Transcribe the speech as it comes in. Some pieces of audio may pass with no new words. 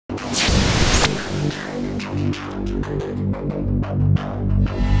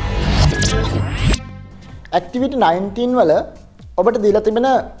Activity 19 වල ඔබට දීලා තිබෙන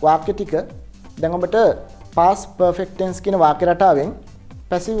වාක්‍ය ටික දැන් ඔබට past perfect tense කියන වාක්‍ය රටාවෙන්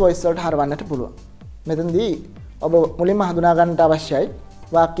passive voice වලට හරවන්නට පුළුවන්. මෙතනදී ඔබ මුලින්ම හඳුනා ගන්නට අවශ්‍යයි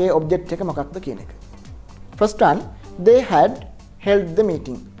වාක්‍යයේ object එක මොකක්ද කියන එක. First one, they had held the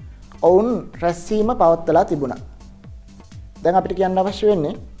meeting. ඔවුන් රැස්වීම පවත්වලා තිබුණා. දැන් අපිට කියන්න අවශ්‍ය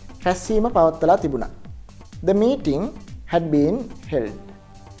වෙන්නේ රැස්වීම පවත්වලා තිබුණා. The meeting had been held.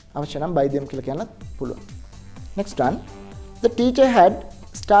 අවශ්‍ය නම් by them කියලා කියන්නත් පුළුවන්. Next one, the teacher had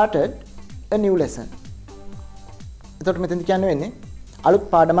started a new lesson. එතකොට මෙතෙන්ද කියන්න වෙන්නේ අලුත්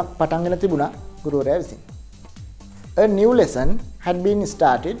පාඩමක් පටන් ගෙන තිබුණා ගුරුවරයා විසින්. A new lesson had been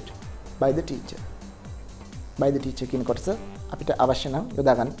started by the teacher. By the teacher කියන කොටස අපිට අවශ්‍ය නම්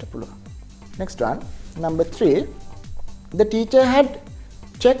යොදා ගන්නට පුළුවන්. Next one, number 3, the teacher had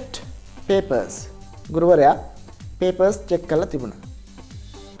checked papers. ගුරුවරයා papers check කරලා තිබුණා.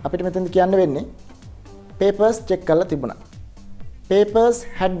 අපිට මෙතෙන්ද කියන්න වෙන්නේ papers check කරලා තිබුණා. Papers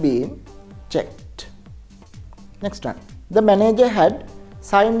had been checked. Next one, the manager had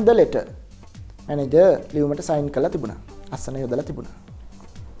signed the letter. Manager ලියුමට sign කරලා තිබුණා. අස්සන යොදලා තිබුණා.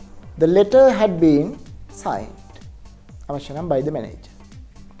 The letter had been signed. අවශ්‍ය නම් by the manager.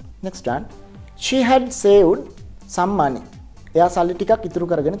 Next one, she had saved some money. එයා සල්ලි ටිකක් ඉතුරු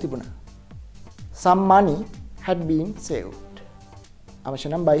කරගෙන තිබුණා. Some money had been saved. අවශ්‍ය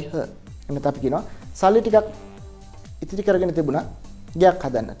නම් by her. එන්නත් අපි කියනවා සල්ලි ටිකක් ඉතිරි කරගෙන තිබුණා ගයක්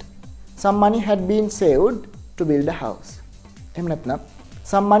හදන්නට. Some money had been saved to build a house. එහෙම නැත්නම්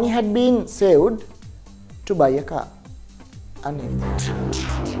some money had been saved to buy a car. අනේ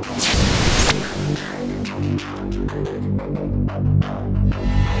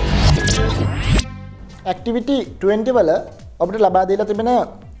Activity 20 වල ඔබට ලබා දීලා තිබෙන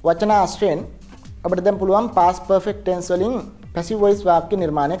වචන ආශ්‍රයෙන් ඔබට දැන් පුළුවන් past perfect tense වලින් passive voice වාක්‍ය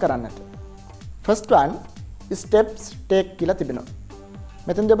නිර්මාණය කරන්නට. First one, steps take කියලා තිබෙනවා.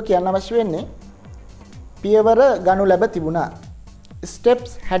 මෙතනදී ඔබ කියන්න අවශ්‍ය වෙන්නේ පියවර ගනු ලැබ තිබුණා.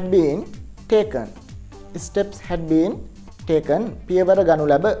 Steps had been taken. Steps had been taken. පියවර ගනු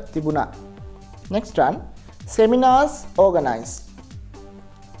ලැබ තිබුණා. Next one, seminars organized.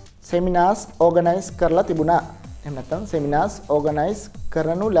 Seminars organize කරලා තිබුණා. එහෙම නැත්නම් seminars organize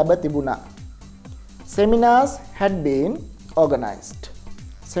කරනු ලැබ තිබුණා. Seminars had been organized.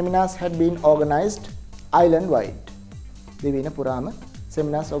 Seminars had been organized island wide. දිවයින පුරාම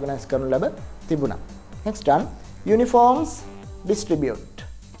seminars organize කරනු ලැබ තිබුණා. Next one, uniforms distribute.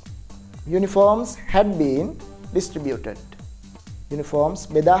 Uniforms had been distributed. Uniforms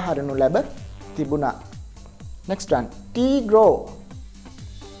බෙදා හරිනු ලැබ තිබුණා. Next one, tea grow.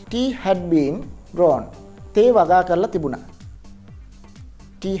 Tea had been grown. තේ වගා කරලා තිබුණා.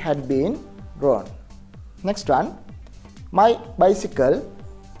 Tea had been grown. Next one, my bicycle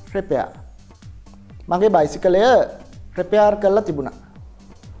repair. මගේ බයිසිකලය repair කරලා තිබුණා.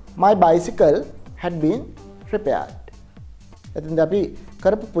 My bicycle had been repaired. එතෙන්දී අපි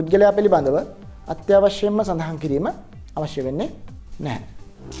කරපු පුද්ගලයා පිළිබඳව අත්‍යවශ්‍යයෙන්ම සඳහන් කිරීම අවශ්‍ය වෙන්නේ නැහැ.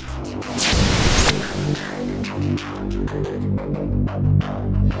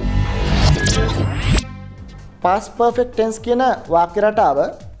 Past perfect tense කියන වාක්‍ය රටාව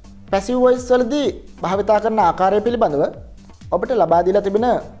passive voice වලදී භාවිතා කරන ආකාරය පිළිබඳව ඔබට ලබා දීලා තිබෙන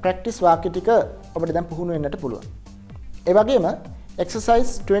practice වාක්‍ය ටික ඔබට දැන් පුහුණු වෙන්නට පුළුවන්. ඒ වගේම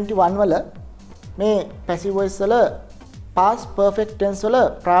exercise 21 වල මේ passive voice වල past perfect tense වල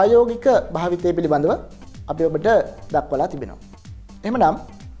ප්‍රායෝගික භාවිතය පිළිබඳව අපි ඔබට දක්වලා තිබෙනවා. එහෙමනම්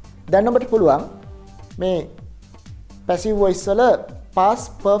දැන් ඔබට පුළුවන් මේ passive voice වල past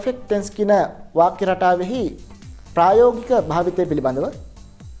perfect tense කියන වාක්‍ය රටාවෙහි ප්‍රායෝගික භාවිතය පිළිබඳව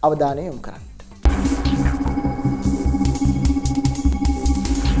අවධානය යොමු කරන්න.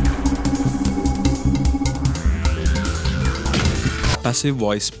 Passive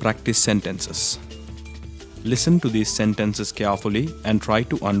voice practice sentences. Listen to these sentences carefully and try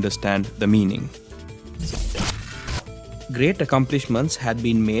to understand the meaning. Great accomplishments had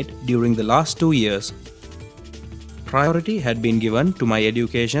been made during the last 2 years. Priority had been given to my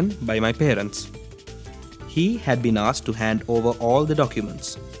education by my parents. He had been asked to hand over all the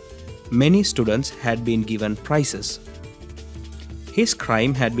documents. Many students had been given prizes. His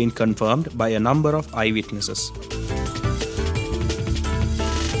crime had been confirmed by a number of eyewitnesses.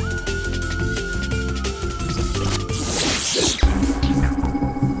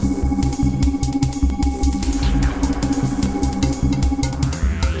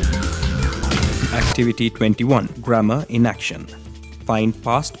 Activity 21, Grammar in Action. Find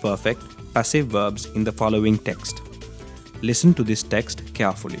past perfect passive verbs in the following text. Listen to this text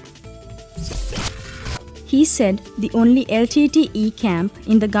carefully. He said the only LTTE camp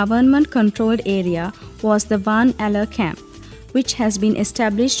in the government-controlled area was the Van Aller camp, which has been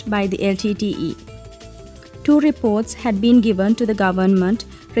established by the LTTE. 2 reports had been given to the government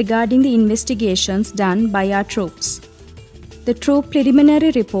regarding the investigations done by our troops. The troop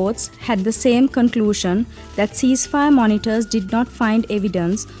preliminary reports had the same conclusion that ceasefire monitors did not find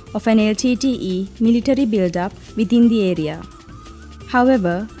evidence of an LTTE military buildup within the area.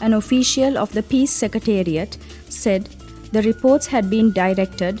 However, an official of the Peace Secretariat said the reports had been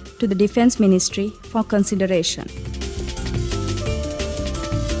directed to the Defense Ministry for consideration.